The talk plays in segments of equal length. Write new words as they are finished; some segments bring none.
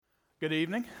Good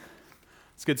evening.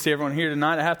 It's good to see everyone here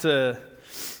tonight. I have to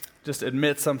just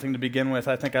admit something to begin with.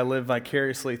 I think I lived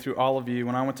vicariously through all of you.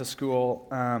 When I went to school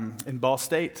in Ball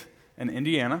State in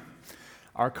Indiana,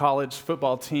 our college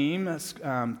football team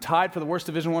tied for the worst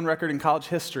Division I record in college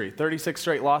history, 36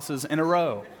 straight losses in a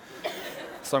row.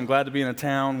 So I'm glad to be in a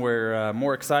town where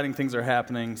more exciting things are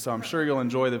happening. So I'm sure you'll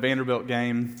enjoy the Vanderbilt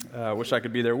game. Wish I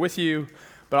could be there with you,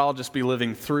 but I'll just be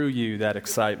living through you that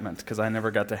excitement because I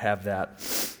never got to have that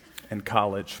in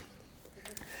college.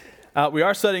 We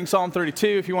are studying Psalm 32.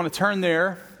 If you want to turn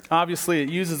there, obviously it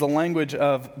uses the language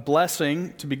of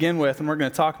blessing to begin with, and we're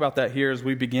going to talk about that here as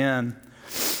we begin.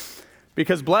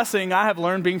 Because blessing, I have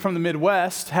learned being from the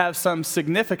Midwest, have some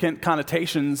significant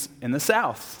connotations in the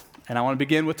South. And I want to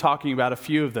begin with talking about a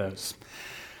few of those.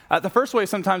 The first way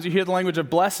sometimes you hear the language of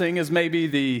blessing is maybe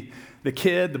the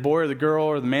kid, the boy or the girl,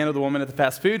 or the man or the woman at the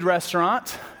fast food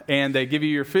restaurant, and they give you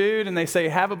your food and they say,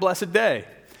 "Have a blessed day."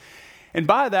 And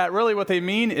by that, really what they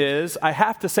mean is, I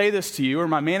have to say this to you or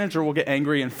my manager will get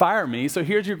angry and fire me, so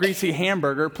here's your greasy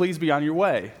hamburger, please be on your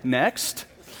way. Next.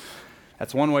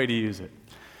 That's one way to use it.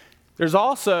 There's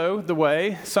also the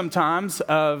way sometimes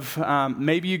of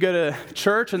maybe you go to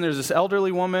church and there's this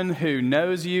elderly woman who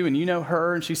knows you and you know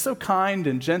her, and she's so kind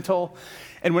and gentle.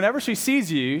 And whenever she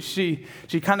sees you, she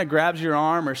kind of grabs your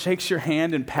arm or shakes your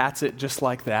hand and pats it just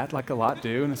like that, like a lot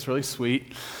do, and it's really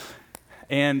sweet.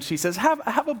 And she says,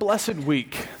 have a blessed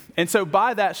week. And so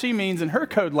by that, she means in her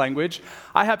code language,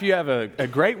 I hope you have a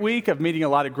great week of meeting a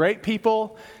lot of great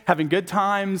people, having good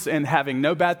times, and having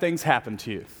no bad things happen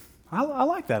to you. I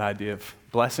like that idea of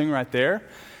blessing right there.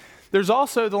 There's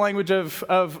also the language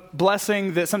of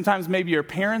blessing that sometimes maybe your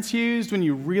parents used when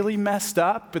you really messed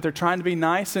up, but they're trying to be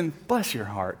nice and bless your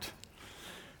heart.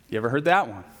 You ever heard that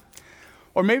one?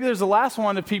 Or maybe there's the last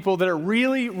one of people that are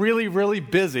really, really, really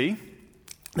busy.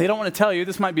 They don't want to tell you.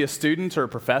 This might be a student or a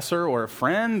professor or a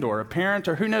friend or a parent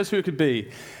or who knows who it could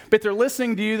be. But they're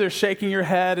listening to you, they're shaking your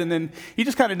head, and then you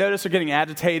just kind of notice they're getting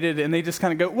agitated, and they just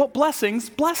kind of go, well,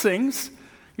 blessings,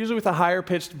 usually with a higher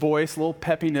pitched voice, a little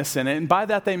peppiness in it. And by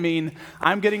that they mean,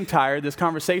 I'm getting tired, this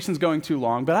conversation's going too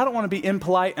long, but I don't want to be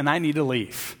impolite and I need to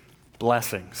leave.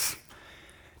 Blessings.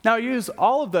 Now I use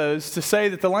all of those to say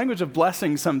that the language of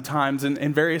blessing sometimes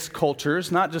in various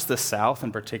cultures, not just the South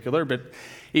in particular, but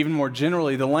even more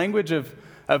generally, the language of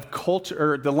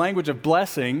culture, or the language of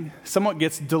blessing somewhat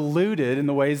gets diluted in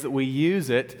the ways that we use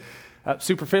it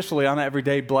superficially on an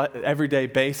everyday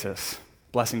basis.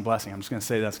 Blessing. I'm just going to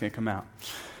say that's going to come out.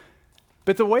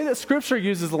 But the way that Scripture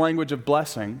uses the language of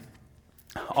blessing,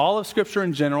 all of Scripture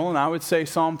in general, and I would say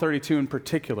Psalm 32 in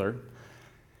particular,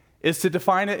 is to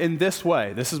define it in this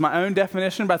way. This is my own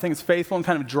definition, but I think it's faithful in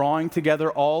kind of drawing together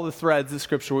all the threads that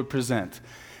Scripture would present.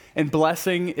 And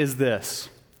blessing is this: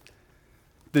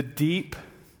 the deep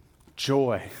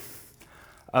joy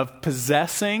of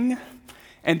possessing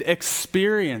and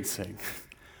experiencing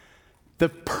the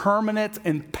permanent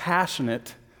and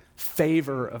passionate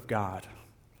favor of God.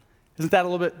 Isn't that a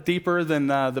little bit deeper than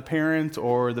the parent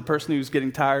or the person who's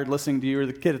getting tired listening to you or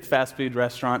the kid at the fast food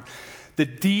restaurant? The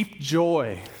deep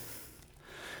joy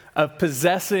of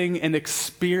possessing and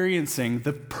experiencing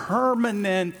the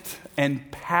permanent and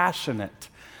passionate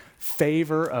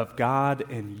favor of God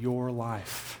in your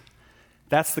life.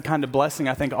 That's the kind of blessing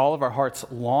I think all of our hearts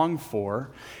long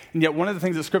for. And yet one of the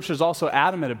things that Scripture is also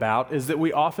adamant about is that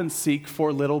we often seek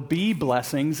for little b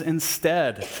blessings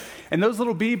instead. And those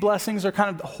little b blessings are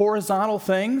kind of horizontal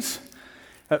things.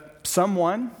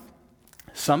 Someone,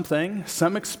 something,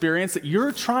 some experience that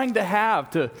you're trying to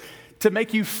have to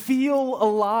make you feel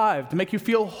alive, to make you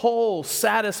feel whole,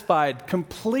 satisfied,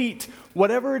 complete.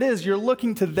 Whatever it is, you're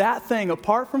looking to that thing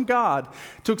apart from God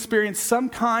to experience some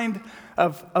kind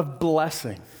of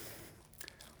blessing.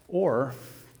 Or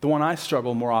the one I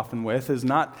struggle more often with is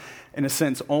not, in a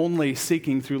sense, only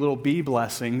seeking through little b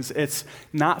blessings. It's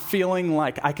not feeling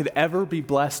like I could ever be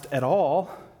blessed at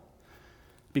all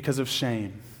because of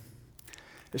shame.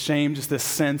 The shame, just this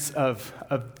sense of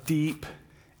deep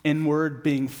inward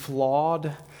being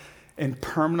flawed and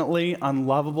permanently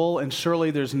unlovable, and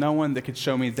surely there's no one that could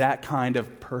show me that kind of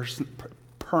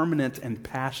permanent and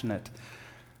passionate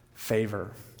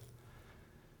favor.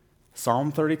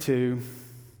 Psalm 32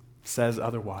 says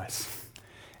otherwise.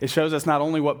 It shows us not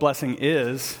only what blessing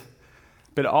is,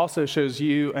 but it also shows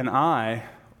you and I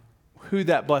who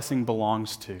that blessing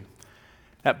belongs to.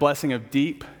 That blessing of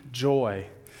deep joy,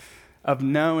 of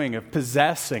knowing, of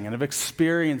possessing, and of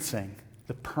experiencing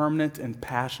the permanent and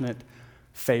passionate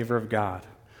favor of God.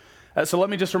 So let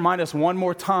me just remind us one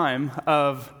more time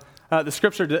of the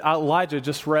scripture that Elijah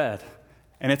just read.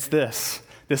 And it's this.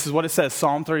 This is what it says,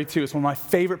 Psalm 32. It's one of my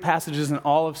favorite passages in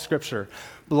all of Scripture.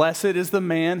 Blessed is the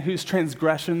man whose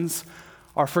transgressions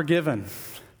are forgiven.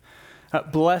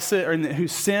 Blessed, or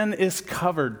whose sin is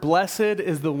covered. Blessed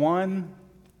is the one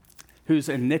whose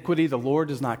iniquity the Lord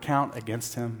does not count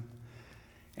against him,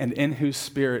 and in whose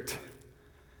spirit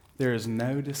there is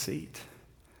no deceit.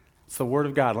 It's the word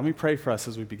of God. Let me pray for us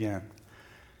as we begin.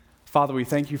 Father, we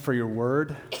thank you for your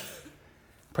word.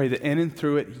 Pray that in and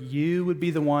through it, you would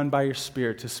be the one by your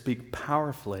Spirit to speak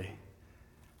powerfully.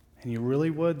 And you really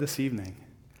would this evening.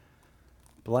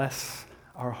 Bless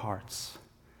our hearts.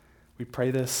 We pray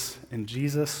this in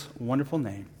Jesus' wonderful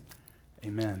name.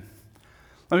 Amen.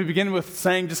 Let me begin with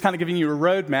saying, just kind of giving you a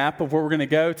roadmap of where we're going to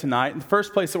go tonight. And the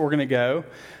first place that we're going to go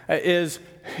is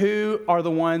who are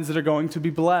the ones that are going to be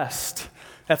blessed.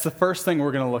 That's the first thing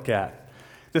we're going to look at.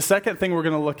 The second thing we're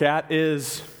going to look at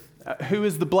is who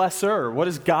is the blesser? What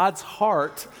is God's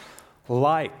heart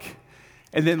like?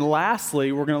 And then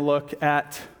lastly, we're going to look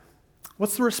at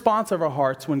what's the response of our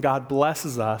hearts when God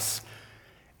blesses us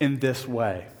in this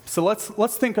way. So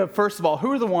let's think of, first of all,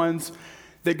 who are the ones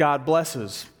that God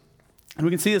blesses? And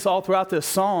we can see this all throughout this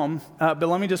psalm, but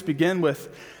let me just begin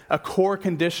with a core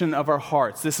condition of our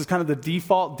hearts. This is kind of the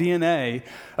default DNA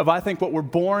of, I think, what we're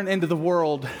born into the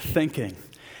world thinking.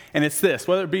 And it's this,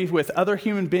 whether it be with other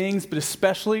human beings, but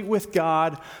especially with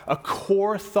God, a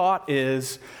core thought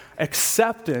is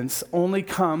acceptance only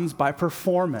comes by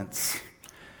performance.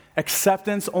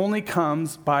 Acceptance only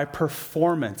comes by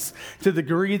performance. To the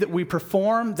degree that we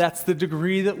perform, that's the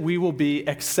degree that we will be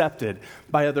accepted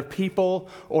by other people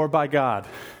or by God.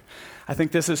 I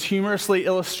think this is humorously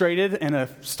illustrated in a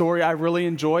story I really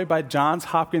enjoy by Johns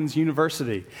Hopkins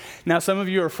University. Now, some of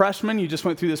you are freshmen. You just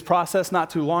went through this process not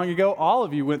too long ago. All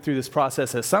of you went through this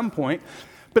process at some point.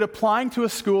 But applying to a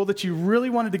school that you really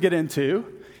wanted to get into,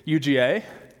 UGA,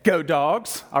 go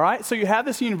Dogs, all right? So you have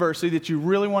this university that you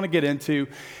really want to get into.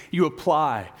 You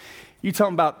apply. You tell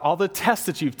them about all the tests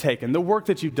that you've taken, the work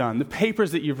that you've done, the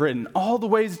papers that you've written, all the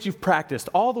ways that you've practiced,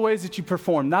 all the ways that you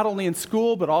perform, not only in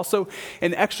school, but also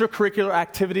in extracurricular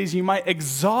activities. You might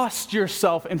exhaust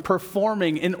yourself in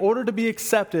performing in order to be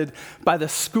accepted by the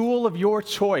school of your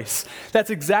choice. That's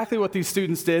exactly what these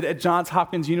students did at Johns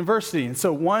Hopkins University. And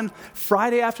so one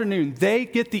Friday afternoon, they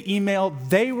get the email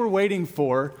they were waiting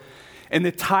for, and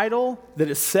the title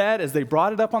that it said as they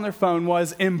brought it up on their phone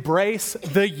was, "Embrace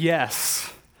the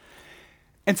Yes."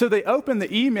 And so they open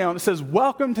the email and it says,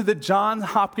 "Welcome to the Johns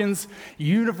Hopkins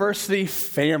University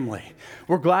family.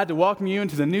 We're glad to welcome you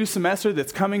into the new semester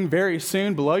that's coming very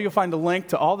soon. Below you'll find a link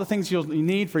to all the things you'll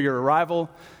need for your arrival,"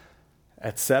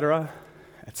 etc.,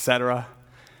 etc.,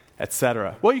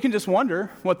 etc. Well, you can just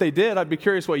wonder what they did. I'd be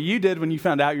curious what you did when you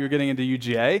found out you were getting into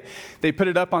UGA. They put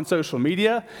it up on social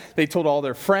media. They told all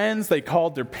their friends. They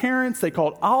called their parents. They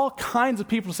called all kinds of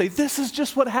people to say, "This is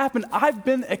just what happened. I've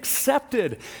been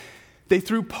accepted." They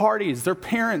threw parties. Their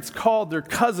parents called their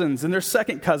cousins and their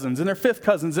second cousins and their fifth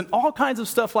cousins and all kinds of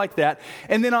stuff like that.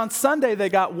 And then on Sunday, they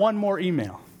got one more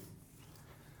email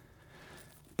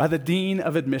by the dean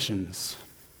of admissions,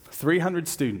 300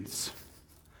 students.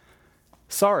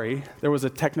 "Sorry, there was a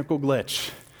technical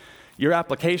glitch. Your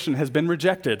application has been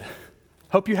rejected.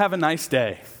 Hope you have a nice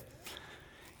day."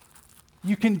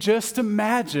 You can just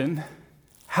imagine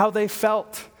how they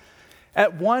felt.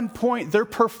 At one point, their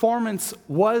performance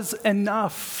was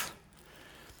enough.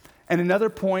 And another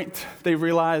point, they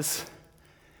realized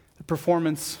the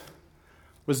performance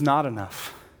was not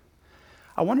enough.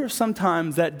 I wonder if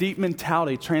sometimes that deep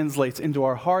mentality translates into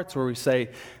our hearts where we say,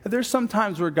 there's some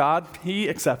times where God, He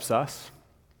accepts us.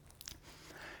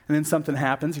 And then something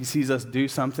happens. He sees us do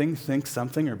something, think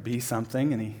something, or be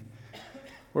something, and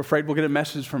we're afraid we'll get a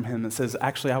message from Him that says,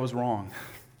 "Actually, I was wrong.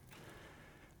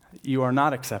 You are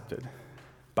not accepted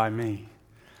by me."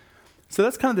 So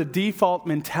that's kind of the default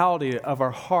mentality of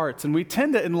our hearts. And we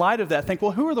tend to, in light of that, think,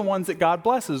 well, who are the ones that God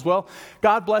blesses? Well,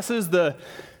 God blesses the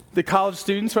college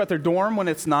students who are at their dorm when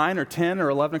it's 9 or 10 or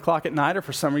 11 o'clock at night, or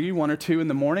for some of you, 1 or 2 in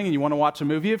the morning, and you want to watch a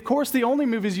movie. Of course, the only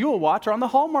movies you will watch are on the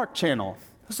Hallmark Channel.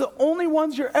 Those are the only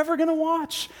ones you're ever going to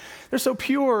watch. They're so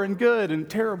pure and good and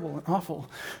terrible and awful.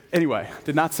 Anyway,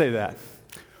 did not say that.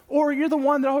 Or you're the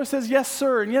one that always says, "Yes,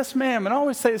 sir," and "Yes, ma'am," and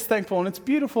always says thankful, and it's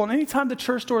beautiful. And anytime the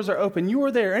church doors are open,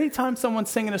 you're there. Anytime someone's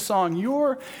singing a song,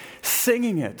 you're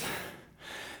singing it.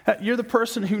 You're the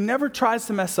person who never tries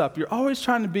to mess up. You're always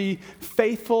trying to be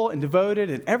faithful and devoted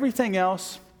and everything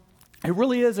else. It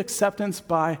really is acceptance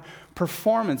by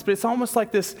performance. But it's almost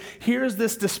like this, here's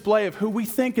this display of who we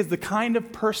think is the kind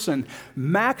of person,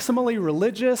 maximally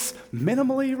religious,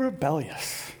 minimally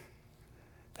rebellious.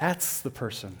 That's the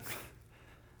person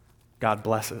God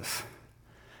blesses.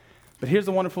 But here's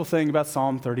the wonderful thing about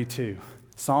Psalm 32.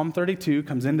 Psalm 32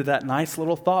 comes into that nice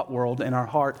little thought world in our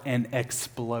heart and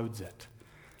explodes it.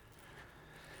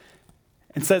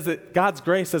 And says that God's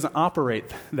grace doesn't operate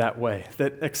that way,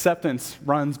 that acceptance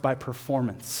runs by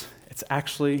performance. It's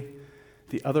actually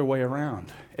the other way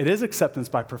around. It is acceptance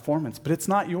by performance, but it's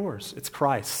not yours, it's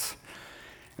Christ's.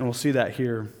 And we'll see that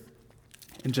here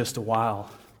in just a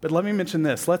while. But let me mention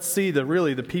this. Let's see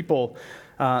the people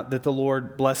that the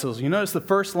Lord blesses. You notice the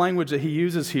first language that he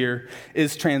uses here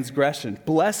is transgression.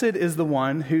 Blessed is the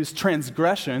one whose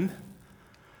transgression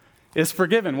is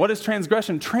forgiven. What is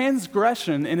transgression?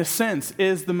 Transgression, in a sense,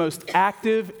 is the most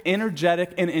active,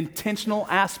 energetic, and intentional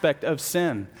aspect of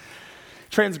sin.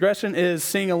 Transgression is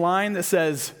seeing a line that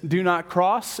says, do not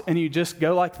cross, and you just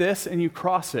go like this and you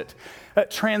cross it.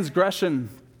 Transgression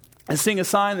is seeing a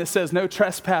sign that says no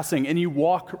trespassing, and you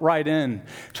walk right in.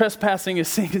 Trespassing is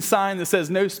seeing a sign that says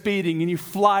no speeding, and you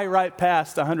fly right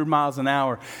past 100 miles an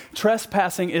hour.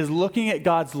 Trespassing is looking at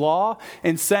God's law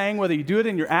and saying, whether you do it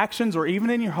in your actions or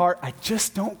even in your heart, I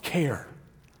just don't care.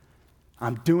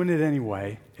 I'm doing it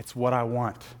anyway. It's what I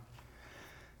want.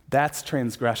 That's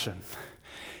transgression.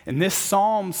 And this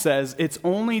psalm says it's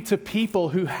only to people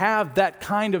who have that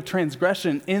kind of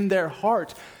transgression in their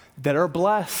heart that are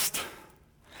blessed.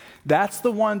 That's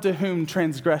the one to whom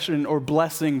transgression or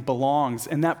blessing belongs.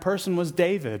 And that person was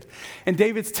David. And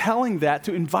David's telling that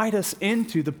to invite us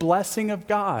into the blessing of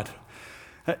God.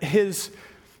 His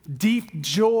deep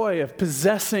joy of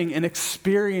possessing and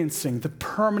experiencing the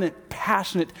permanent,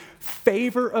 passionate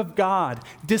favor of God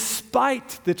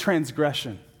despite the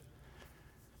transgression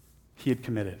he had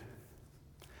committed.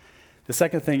 The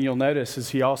second thing you'll notice is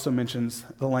he also mentions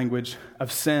the language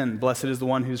of sin. Blessed is the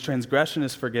one whose transgression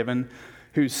is forgiven,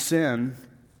 whose sin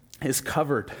is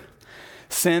covered.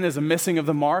 Sin is a missing of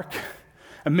the mark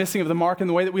in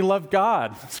the way that we love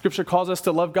God. Scripture calls us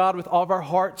to love God with all of our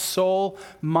heart, soul,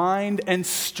 mind, and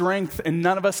strength, and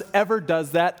none of us ever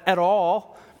does that at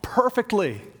all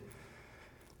perfectly.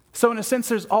 So in a sense,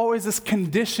 there's always this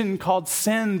condition called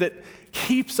sin that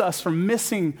keeps us from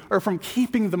missing or from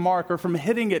keeping the mark or from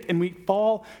hitting it, and we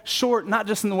fall short, not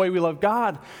just in the way we love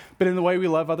God, but in the way we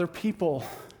love other people.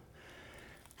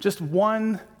 Just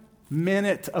 1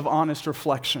 minute of honest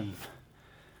reflection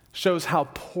shows how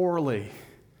poorly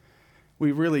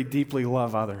we really deeply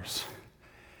love others.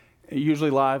 Usually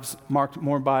lives marked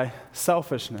more by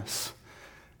selfishness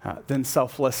than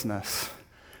selflessness.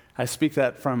 I speak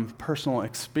that from personal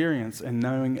experience and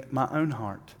knowing my own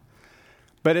heart.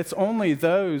 But it's only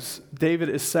those, David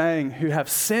is saying, who have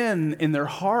sin in their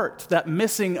heart, that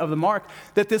missing of the mark,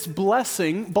 that this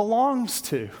blessing belongs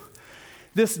to.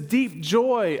 This deep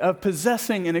joy of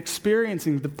possessing and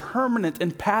experiencing the permanent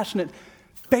and passionate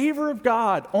favor of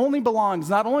God only belongs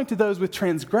not only to those with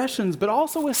transgressions, but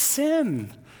also with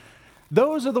sin.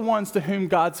 Those are the ones to whom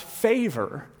God's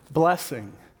favor,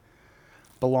 blessing,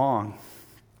 belong.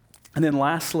 And then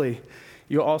lastly,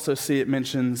 you'll also see it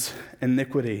mentions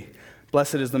iniquity.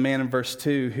 Blessed is the man in verse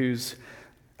 2 who's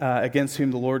against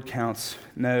whom the Lord counts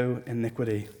no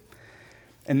iniquity.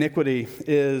 Iniquity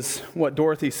is what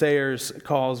Dorothy Sayers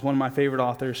calls, one of my favorite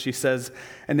authors. She says,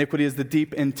 iniquity is the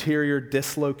deep interior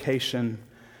dislocation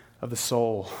of the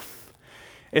soul.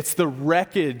 It's the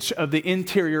wreckage of the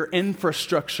interior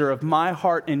infrastructure of my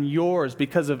heart and yours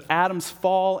because of Adam's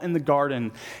fall in the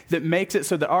garden that makes it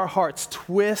so that our hearts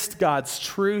twist God's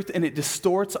truth and it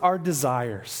distorts our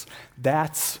desires.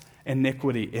 That's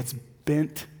iniquity. It's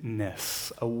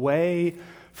bentness away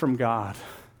from God.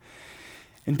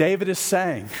 And David is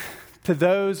saying to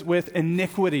those with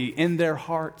iniquity in their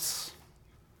hearts,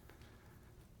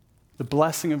 the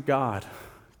blessing of God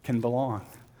can belong.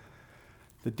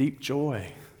 The deep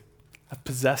joy of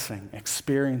possessing,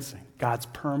 experiencing God's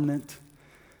permanent,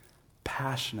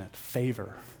 passionate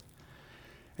favor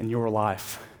in your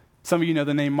life. Some of you know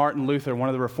the name Martin Luther, one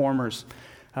of the reformers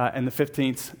in the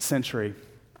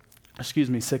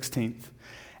 16th.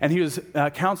 And he was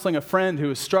counseling a friend who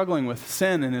was struggling with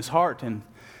sin in his heart and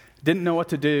didn't know what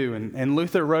to do. And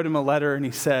Luther wrote him a letter and he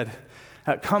said,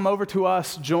 come over to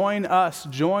us, join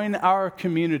our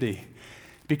community,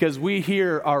 because we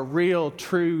here are real,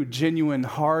 true, genuine,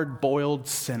 hard-boiled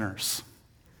sinners.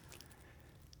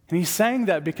 And he's saying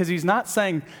that because he's not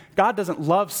saying God doesn't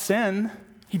love sin.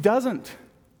 He doesn't.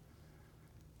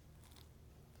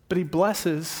 But he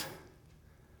blesses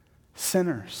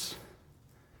sinners.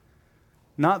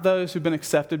 Not those who've been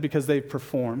accepted because they've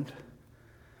performed,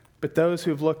 but those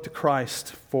who have looked to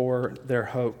Christ for their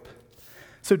hope.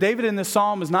 So David in this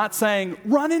psalm is not saying,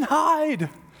 run and hide.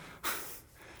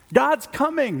 God's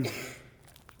coming.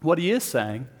 What he is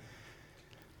saying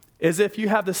is if you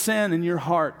have the sin in your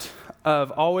heart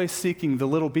of always seeking the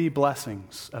little b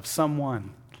blessings of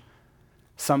someone,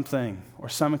 something, or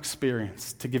some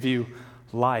experience to give you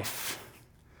life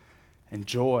and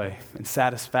joy and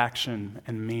satisfaction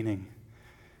and meaning.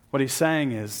 What he's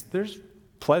saying is there's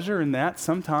pleasure in that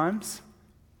sometimes.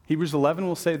 Hebrews 11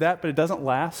 will say that, but it doesn't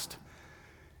last.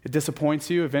 It disappoints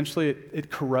you. Eventually it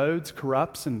corrodes,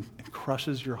 corrupts, and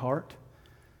crushes your heart.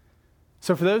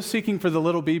 So for those seeking for the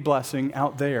little b blessing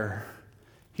out there,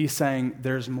 he's saying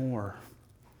there's more.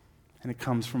 And it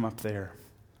comes from up there,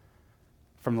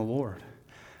 from the Lord.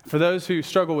 For those who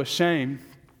struggle with shame,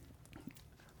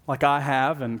 like I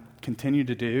have and continue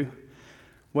to do,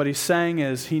 what he's saying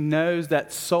is he knows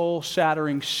that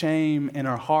soul-shattering shame in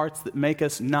our hearts that make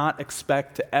us not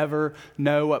expect to ever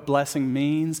know what blessing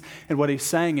means. And what he's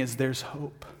saying is there's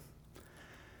hope.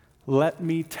 Let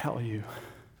me tell you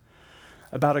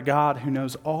about a God who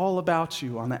knows all about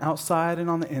you on the outside and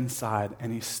on the inside,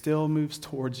 and he still moves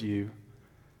towards you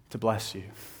to bless you.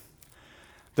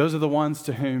 Those are the ones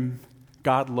to whom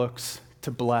God looks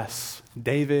to bless.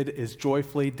 David is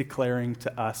joyfully declaring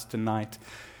to us tonight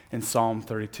in Psalm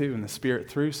 32, in the Spirit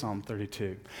through Psalm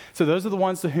 32. So those are the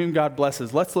ones to whom God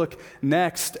blesses. Let's look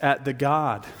next at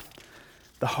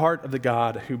the heart of the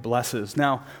God who blesses.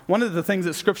 Now, one of the things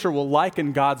that Scripture will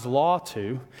liken God's law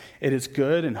to, it is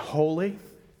good and holy,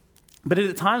 but it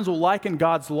at times will liken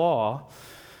God's law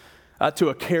to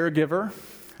a caregiver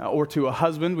or to a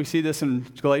husband. We see this in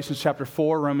Galatians chapter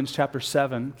 4, Romans chapter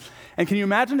 7. And can you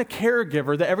imagine a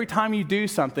caregiver that every time you do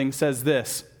something says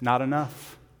this, not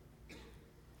enough?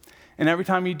 And every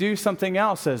time you do something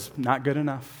else says, not good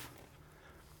enough.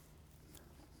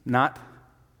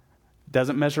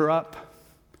 Doesn't measure up.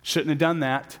 Shouldn't have done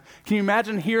that. Can you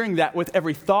imagine hearing that with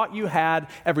every thought you had,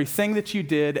 everything that you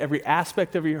did, every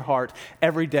aspect of your heart,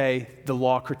 every day the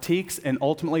law critiques and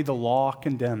ultimately the law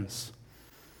condemns?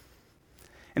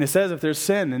 And it says if there's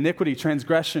sin, iniquity,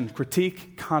 transgression,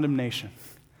 critique, condemnation.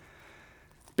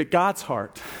 But God's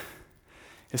heart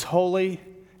is holy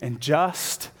and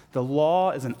just. The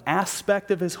law is an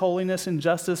aspect of his holiness and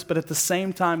justice, but at the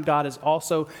same time, God is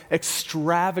also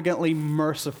extravagantly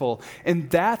merciful. And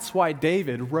that's why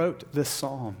David wrote this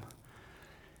psalm.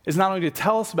 It's not only to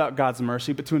tell us about God's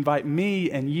mercy, but to invite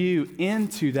me and you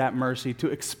into that mercy, to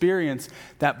experience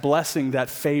that blessing, that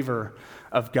favor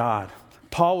of God.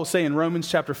 Paul will say in Romans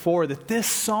chapter 4 that this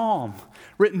psalm,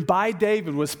 written by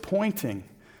David, was pointing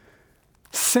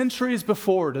centuries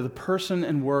before to the person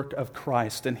and work of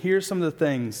Christ. And here's some of the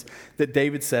things that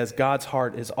David says God's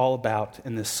heart is all about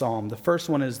in this psalm. The first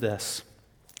one is this,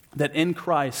 that in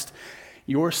Christ,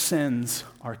 your sins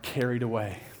are carried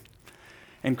away.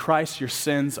 In Christ, your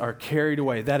sins are carried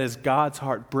away. That is God's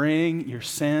heart. Bring your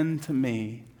sin to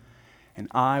me, and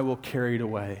I will carry it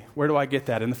away. Where do I get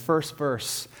that? In the first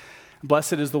verse,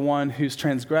 blessed is the one whose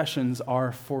transgressions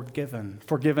are forgiven.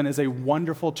 Forgiven is a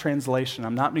wonderful translation.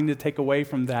 I'm not meaning to take away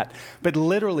from that, but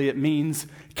literally it means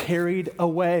carried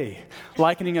away.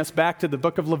 Likening us back to the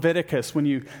book of Leviticus when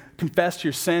you confessed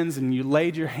your sins and you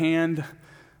laid your hand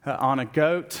on a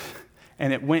goat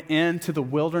and it went into the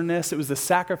wilderness. It was the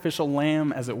sacrificial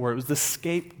lamb, as it were. It was the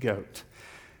scapegoat.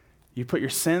 You put your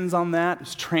sins on that. It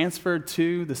was transferred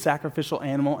to the sacrificial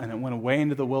animal and it went away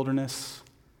into the wilderness,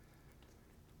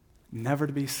 never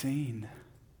to be seen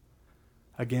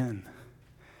again.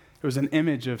 It was an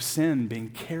image of sin being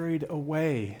carried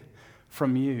away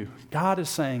from you. God is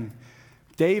saying,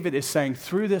 David is saying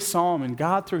through this psalm, and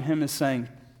God through him is saying,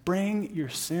 bring your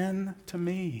sin to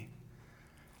me.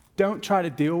 Don't try to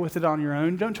deal with it on your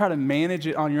own. Don't try to manage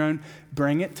it on your own.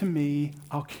 Bring it to me.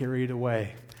 I'll carry it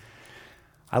away.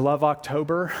 I love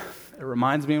October. It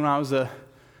reminds me when I was a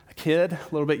kid, a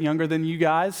little bit younger than you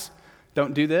guys.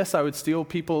 Don't do this. I would steal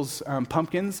people's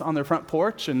pumpkins on their front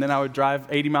porch, and then I would drive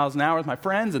 80 miles an hour with my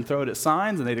friends and throw it at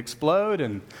signs, and they'd explode.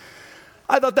 And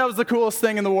I thought that was the coolest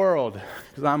thing in the world,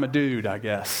 because I'm a dude, I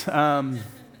guess.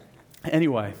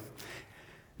 Anyway,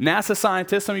 NASA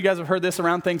scientists, some of you guys have heard this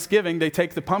around Thanksgiving, they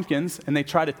take the pumpkins and they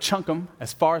try to chunk them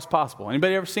as far as possible.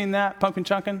 Anybody ever seen that, pumpkin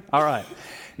chunking? All right.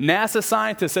 NASA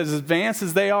scientists, as advanced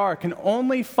as they are, can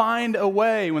only find a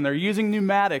way when they're using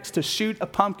pneumatics to shoot a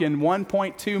pumpkin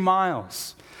 1.2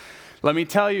 miles. Let me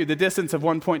tell you the distance of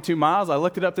 1.2 miles. I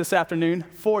looked it up this afternoon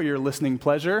for your listening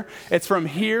pleasure. It's from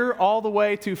here all the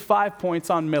way to 5 Points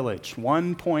on Millage,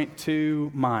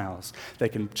 1.2 miles. They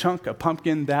can chunk a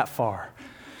pumpkin that far.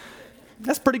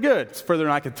 That's pretty good. It's further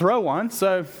than I could throw one,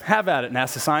 so have at it,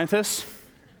 NASA scientists.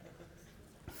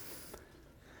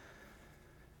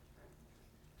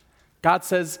 God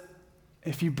says,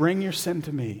 if you bring your sin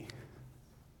to me,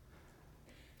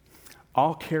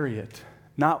 I'll carry it,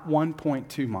 not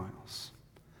 1.2 miles.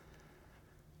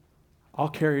 I'll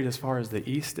carry it as far as the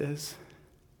east is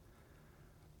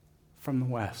from the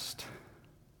west.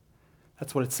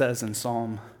 That's what it says in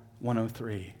Psalm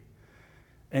 103.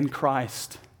 In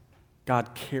Christ,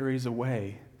 God carries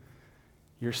away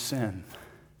your sin.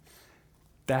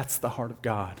 That's the heart of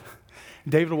God.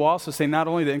 David will also say not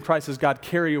only that in Christ does God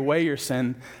carry away your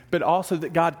sin, but also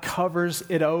that God covers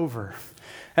it over.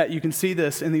 You can see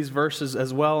this in these verses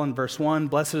as well. In verse 1,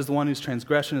 blessed is the one whose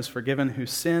transgression is forgiven,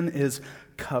 whose sin is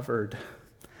covered.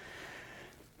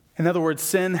 In other words,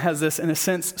 sin has this, in a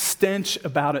sense, stench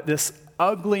about it, this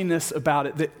ugliness about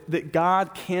it that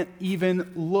God can't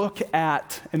even look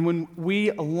at. And when we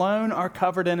alone are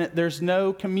covered in it, there's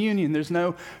no communion, there's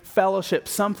no fellowship.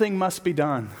 Something must be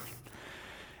done.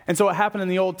 And so what happened in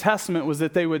the Old Testament was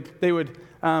that they would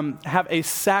have a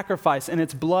sacrifice, and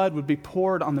its blood would be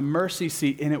poured on the mercy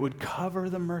seat, and it would cover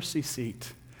the mercy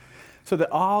seat, so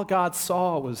that all God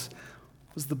saw was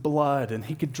the blood, and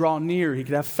he could draw near, he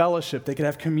could have fellowship, they could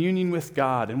have communion with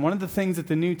God. And one of the things that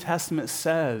the New Testament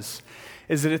says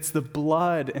is that it's the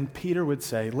blood, and Peter would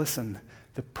say, listen,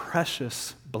 the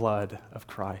precious blood of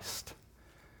Christ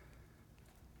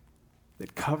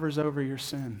that covers over your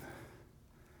sin.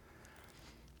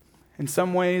 In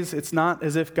some ways, it's not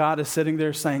as if God is sitting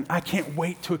there saying, I can't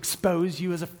wait to expose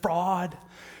you as a fraud,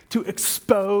 to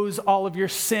expose all of your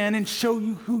sin and show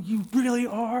you who you really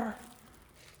are.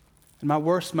 In my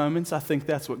worst moments, I think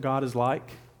that's what God is like.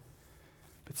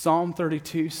 But Psalm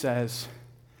 32 says,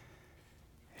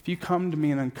 if you come to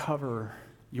me and uncover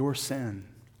your sin,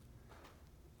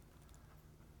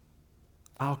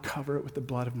 I'll cover it with the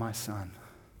blood of my Son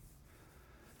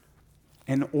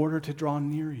in order to draw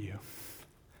near you,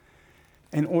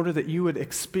 in order that you would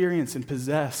experience and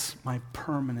possess my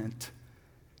permanent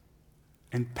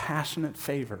and passionate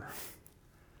favor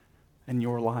in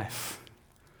your life.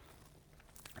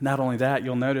 Not only that,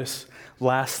 you'll notice,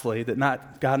 lastly,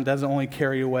 that God doesn't only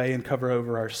carry away and cover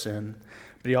over our sin,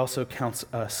 but he also counts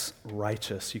us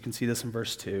righteous. You can see this in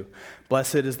verse 2.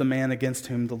 Blessed is the man against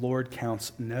whom the Lord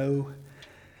counts no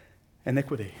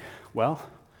iniquity. Well,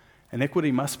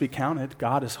 iniquity must be counted.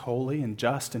 God is holy and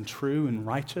just and true and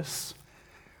righteous.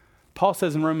 Paul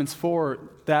says in Romans 4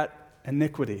 that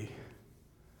iniquity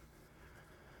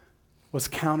was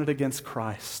counted against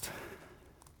Christ,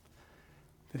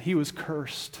 that he was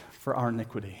cursed for our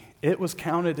iniquity. It was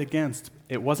counted against.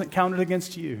 It wasn't counted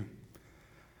against you.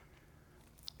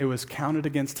 It was counted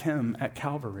against him at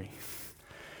Calvary.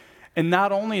 And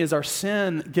not only is our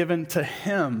sin given to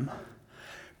him,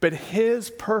 but his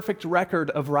perfect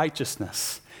record of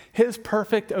righteousness, his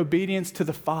perfect obedience to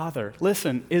the Father,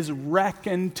 listen, is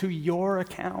reckoned to your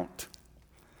account.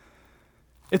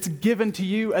 It's given to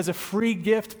you as a free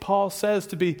gift, Paul says,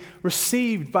 to be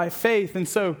received by faith. And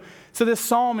so this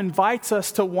psalm invites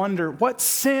us to wonder, what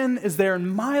sin is there in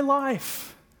my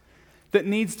life that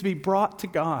needs to be brought to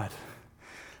God?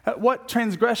 What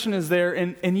transgression is there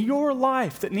in your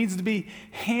life that needs to be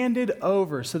handed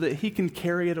over so that he can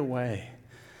carry it away?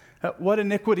 What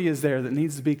iniquity is there that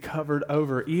needs to be covered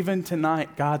over? Even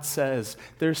tonight, God says,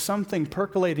 there's something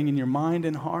percolating in your mind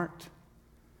and heart.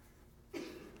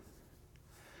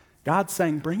 God's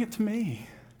saying, bring it to me.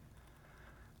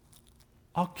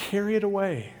 I'll carry it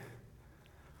away.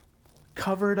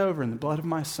 Cover it over in the blood of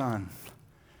my Son.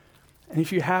 And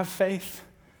if you have faith,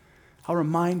 I'll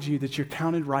remind you that you're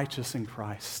counted righteous in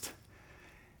Christ.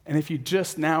 And if you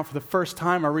just now, for the first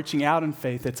time, are reaching out in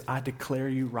faith, it's, I declare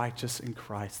you righteous in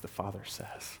Christ, the Father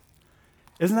says.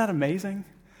 Isn't that amazing?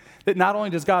 That not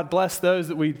only does God bless those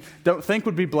that we don't think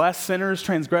would be blessed, sinners,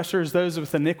 transgressors, those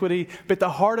with iniquity, but the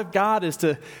heart of God is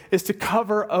to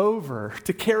cover over,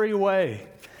 to carry away,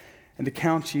 and to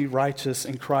count you righteous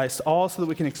in Christ, all so that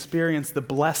we can experience the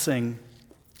blessing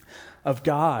of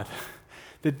God.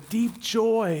 The deep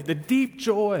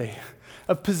joy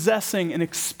of possessing and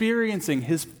experiencing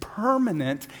his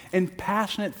permanent and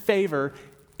passionate favor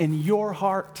in your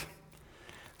heart.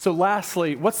 So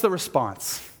lastly, what's the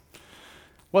response?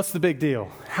 What's the big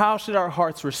deal? How should our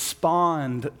hearts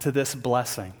respond to this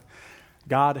blessing?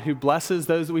 God who blesses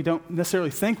those that we don't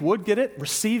necessarily think would get it,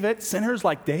 receive it, sinners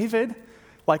like David,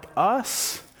 like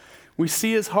us. We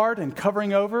see his heart and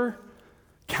covering over,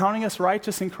 counting us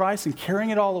righteous in Christ and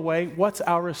carrying it all away. What's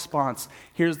our response?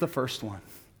 Here's the first one.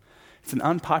 It's an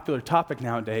unpopular topic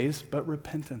nowadays, but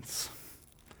repentance.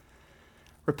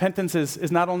 Repentance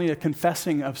is not only a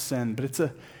confessing of sin, but it's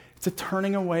a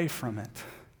turning away from it.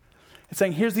 It's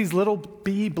saying, here's these little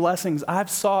b blessings. I've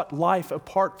sought life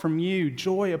apart from you,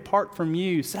 joy apart from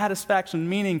you, satisfaction,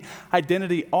 meaning,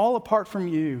 identity, all apart from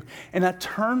you. And I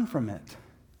turn from it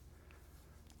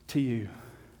to you.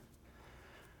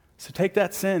 So take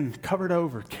that sin, cover it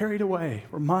over, carry it away.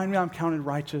 Remind me I'm counted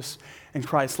righteous in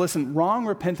Christ. Listen, wrong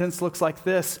repentance looks like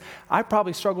this. I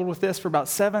probably struggled with this for about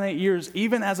 7-8 years,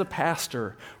 even as a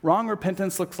pastor. Wrong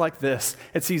repentance looks like this.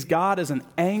 It sees God as an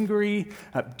angry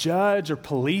judge or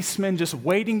policeman just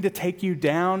waiting to take you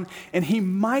down, and he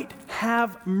might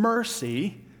have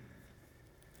mercy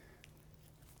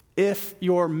if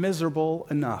you're miserable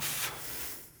enough.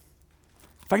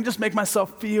 If I can just make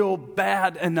myself feel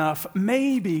bad enough,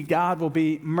 maybe God will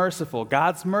be merciful.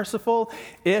 God's merciful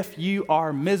if you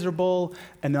are miserable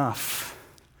enough.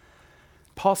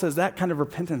 Paul says that kind of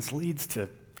repentance leads to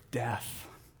death.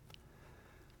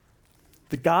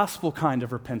 The gospel kind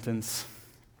of repentance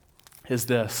is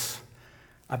this: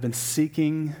 I've been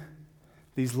seeking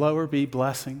these lower B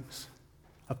blessings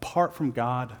apart from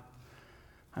God.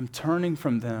 I'm turning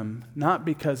from them, not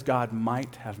because God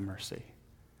might have mercy,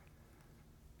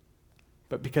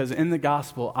 but because in the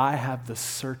gospel, I have the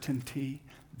certainty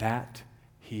that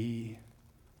he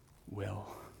will.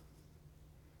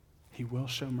 He will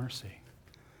show mercy.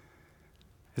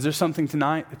 Is there something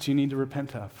tonight that you need to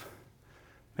repent of?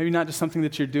 Maybe not just something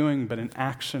that you're doing, but an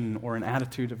action or an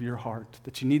attitude of your heart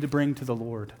that you need to bring to the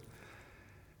Lord.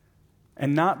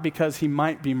 And not because he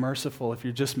might be merciful if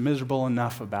you're just miserable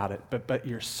enough about it, but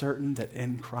you're certain that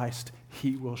in Christ,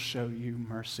 he will show you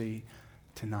mercy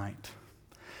tonight.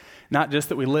 Not just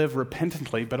that we live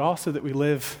repentantly, but also that we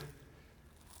live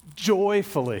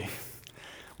joyfully.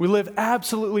 We live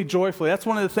absolutely joyfully. That's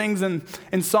one of the things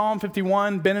in Psalm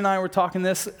 51. Ben and I were talking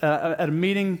this at a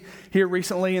meeting here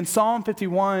recently. In Psalm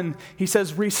 51, he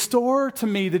says, "Restore to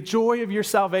me the joy of your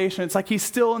salvation." It's like he's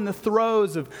still in the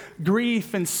throes of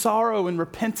grief and sorrow and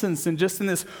repentance and just in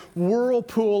this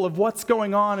whirlpool of what's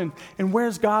going on and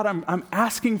where's God? I'm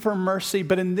asking for mercy.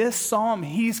 But in this psalm,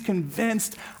 he's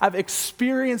convinced, I've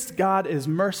experienced God is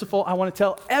merciful. I want to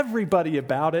tell everybody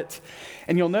about it.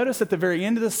 And you'll notice at the very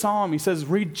end of the psalm, he says,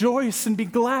 "Rejoice and be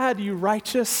glad, you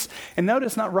righteous." And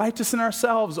notice, not righteous in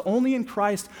ourselves, only in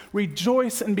Christ.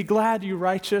 "Rejoice and be glad, you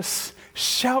righteous.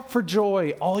 Shout for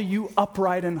joy, all you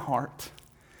upright in heart."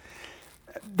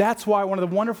 That's why one of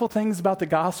the wonderful things about the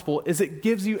gospel is it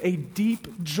gives you a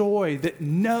deep joy that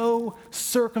no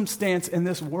circumstance in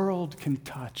this world can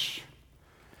touch.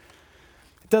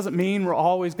 It doesn't mean we're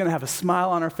always going to have a smile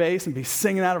on our face and be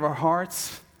singing out of our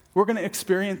hearts. We're going to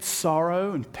experience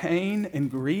sorrow and pain and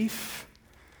grief.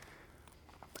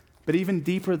 But even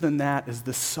deeper than that is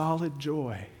the solid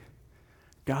joy.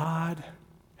 God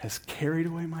has carried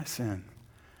away my sin.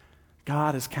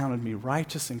 God has counted me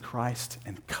righteous in Christ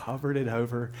and covered it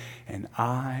over, and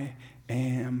I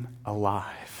am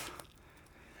alive.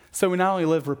 So we not only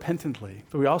live repentantly,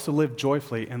 but we also live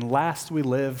joyfully. And last, we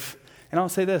live, and I'll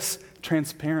say this,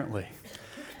 transparently.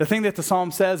 The thing that the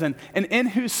psalm says, and in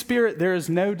whose spirit there is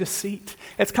no deceit.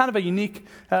 It's kind of a unique,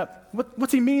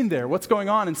 what's he mean there? What's going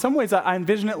on? In some ways, I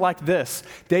envision it like this.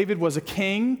 David was a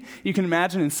king. You can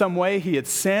imagine in some way he had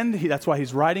sinned. That's why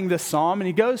he's writing this psalm. And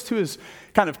he goes to his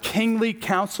kind of kingly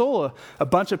council, a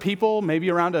bunch of people, maybe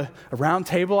around a round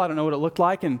table. I don't know what it looked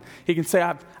like. And he can say,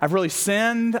 I've really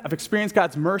sinned. I've experienced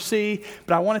God's mercy.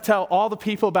 But I want to tell all the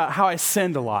people about how I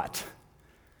sinned a lot.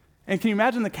 And can you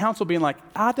imagine the council being like,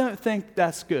 I don't think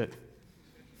that's good.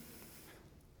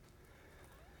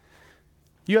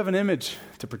 You have an image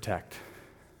to protect.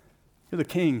 You're the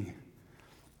king.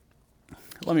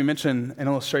 Let me mention an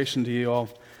illustration to you. I'll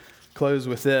close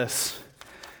with this.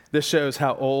 This shows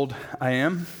how old I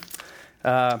am.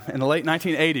 In the late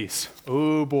 1980s.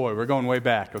 Oh boy, we're going way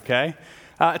back, okay?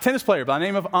 A tennis player by the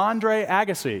name of Andre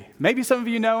Agassi. Maybe some of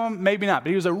you know him, maybe not. But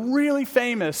he was a really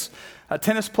famous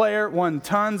tennis player, won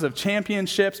tons of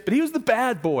championships. But he was the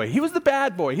bad boy. He was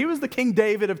the King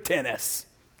David of tennis,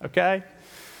 okay?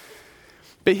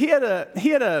 But he had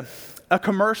a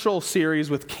commercial series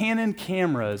with Canon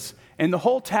cameras. And the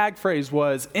whole tag phrase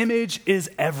was, image is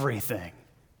everything.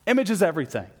 Image is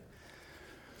everything.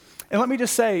 And let me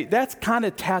just say, that's kind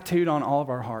of tattooed on all of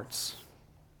our hearts.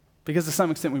 Because to some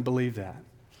extent we believe that.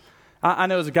 I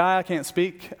know as a guy, I can't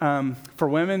speak for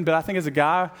women, but I think as a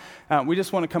guy, we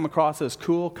just want to come across as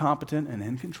cool, competent, and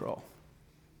in control.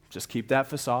 Just keep that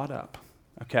facade up,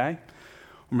 okay?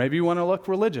 Or maybe you want to look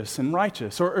religious and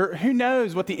righteous, or who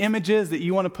knows what the image is that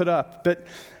you want to put up. But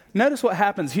notice what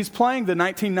happens. He's playing the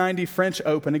 1990 French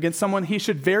Open against someone he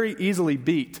should very easily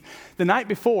beat. The night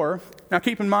before, now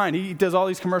keep in mind, he does all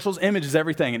these commercials, image is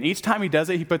everything, and each time he does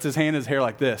it, he puts his hand in his hair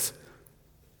like this.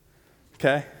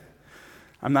 Okay?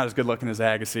 I'm not as good looking as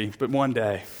Agassi, but one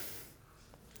day.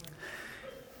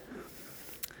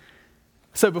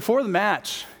 So before the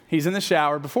match, he's in the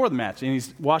shower before the match, and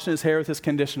he's washing his hair with his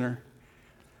conditioner.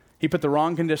 He put the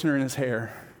wrong conditioner in his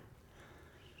hair.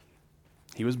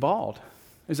 He was bald.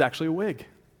 It was actually a wig.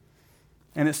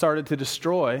 And it started to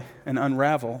destroy and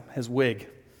unravel his wig.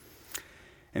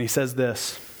 And he says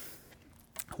this,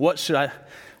 what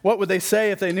would they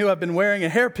say if they knew I've been wearing a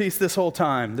hairpiece this whole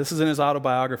time? This is in his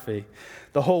autobiography.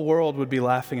 The whole world would be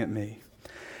laughing at me.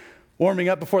 Warming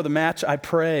up before the match, I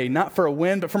pray, not for a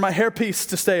win, but for my hairpiece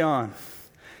to stay on.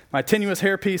 My tenuous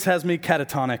hairpiece has me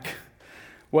catatonic.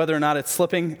 Whether or not it's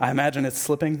slipping, I imagine it's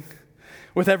slipping.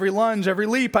 With every lunge, every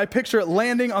leap, I picture it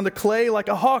landing on the clay like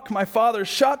a hawk my father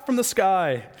shot from the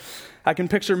sky. I can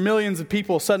picture millions of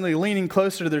people suddenly leaning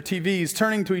closer to their TVs,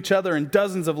 turning to each other in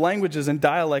dozens of languages and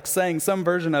dialects, saying some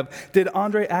version of, "Did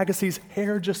Andre Agassi's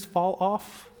hair just fall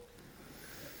off?"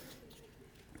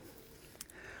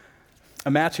 A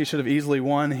match he should have easily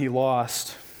won, he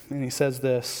lost. And he says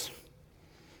this.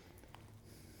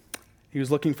 He was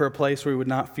looking for a place where he would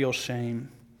not feel shame.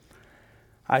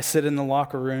 I sit in the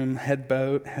locker room, head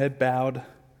bowed,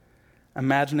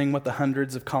 imagining what the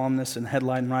hundreds of columnists and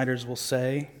headline writers will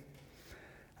say.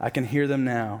 I can hear them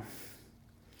now.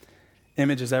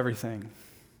 Image is everything.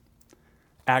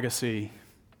 Agassi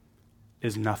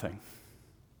is nothing.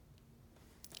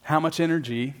 How much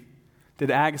energy did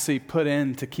Agassi put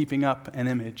into keeping up an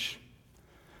image?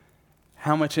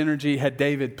 How much energy had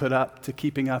David put up to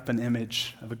keeping up an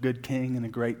image of a good king and a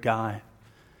great guy?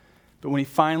 But when he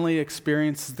finally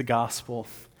experiences the gospel,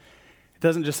 it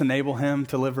doesn't just enable him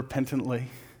to live repentantly,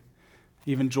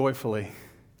 even joyfully.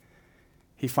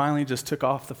 He finally just took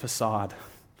off the facade.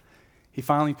 He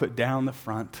finally put down the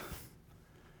front.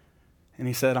 And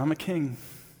he said, I'm a king.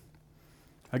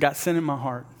 I've got sin in my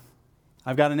heart.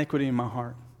 I've got iniquity in my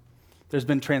heart. There's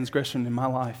been transgression in my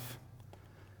life.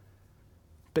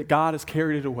 But God has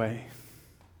carried it away.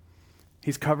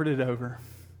 He's covered it over.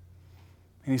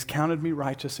 And he's counted me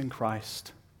righteous in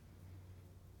Christ.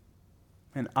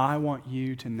 And I want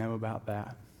you to know about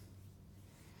that.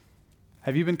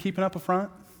 Have you been keeping up a front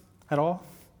at all?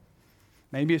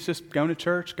 Maybe it's just going to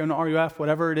church, going to RUF,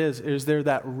 whatever it is. Is there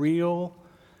that real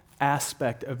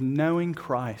aspect of knowing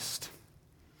Christ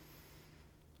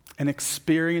and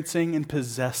experiencing and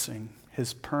possessing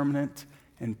his permanent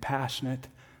and passionate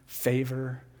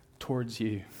favor towards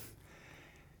you?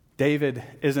 David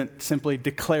isn't simply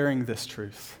declaring this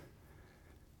truth,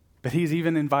 but he's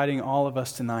even inviting all of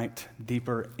us tonight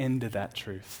deeper into that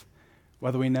truth,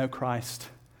 whether we know Christ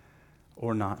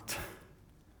or not.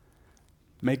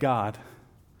 May God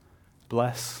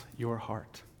bless your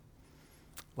heart.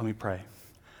 Let me pray.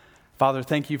 Father,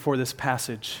 thank you for this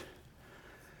passage.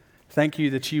 Thank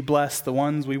you that you bless the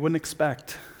ones we wouldn't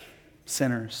expect,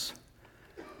 sinners.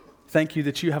 Thank you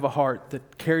that you have a heart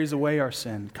that carries away our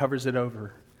sin, covers it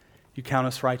over. You count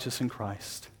us righteous in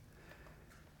Christ.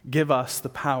 Give us the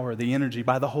power, the energy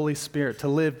by the Holy Spirit to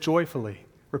live joyfully,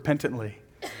 repentantly,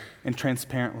 and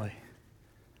transparently.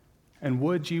 And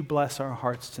would you bless our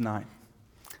hearts tonight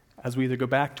as we either go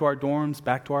back to our dorms,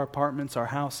 back to our apartments, our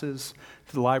houses,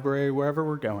 to the library, wherever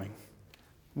we're going.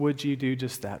 Would you do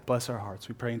just that? Bless our hearts.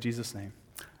 We pray in Jesus' name.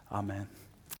 Amen.